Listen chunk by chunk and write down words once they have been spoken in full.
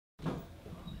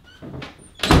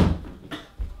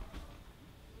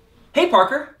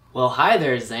Parker. Well, hi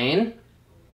there, Zane.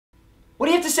 What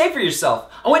do you have to say for yourself?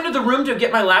 I went into the room to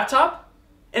get my laptop,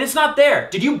 and it's not there.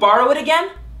 Did you borrow it again?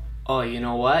 Oh, you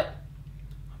know what?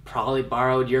 I probably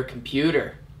borrowed your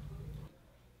computer.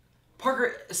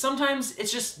 Parker, sometimes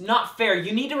it's just not fair.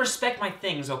 You need to respect my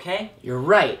things, okay? You're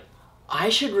right. I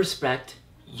should respect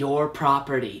your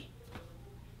property.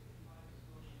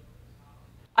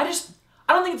 I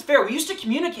don't think it's fair. We used to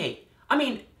communicate. I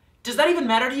mean, does that even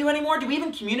matter to you anymore? Do we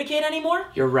even communicate anymore?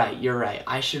 You're right.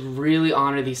 I should really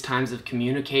honor these times of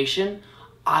communication.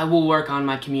 I will work on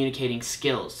my communicating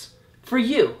skills. For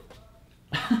you.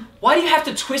 Why do you have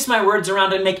to twist my words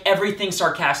around and make everything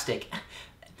sarcastic?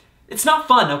 It's not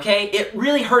fun, okay? It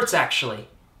really hurts, actually.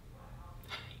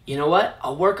 You know what?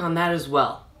 I'll work on that as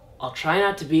well. I'll try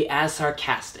not to be as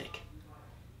sarcastic.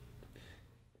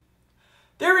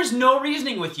 There is no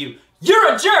reasoning with you.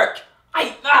 You're a jerk!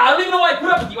 I don't even know why I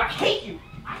put up with you. I hate you.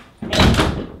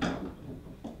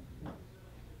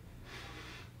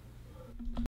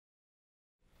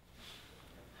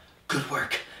 Good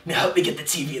work. Now help me get the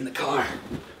TV in the car.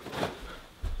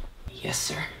 Yes,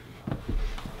 sir.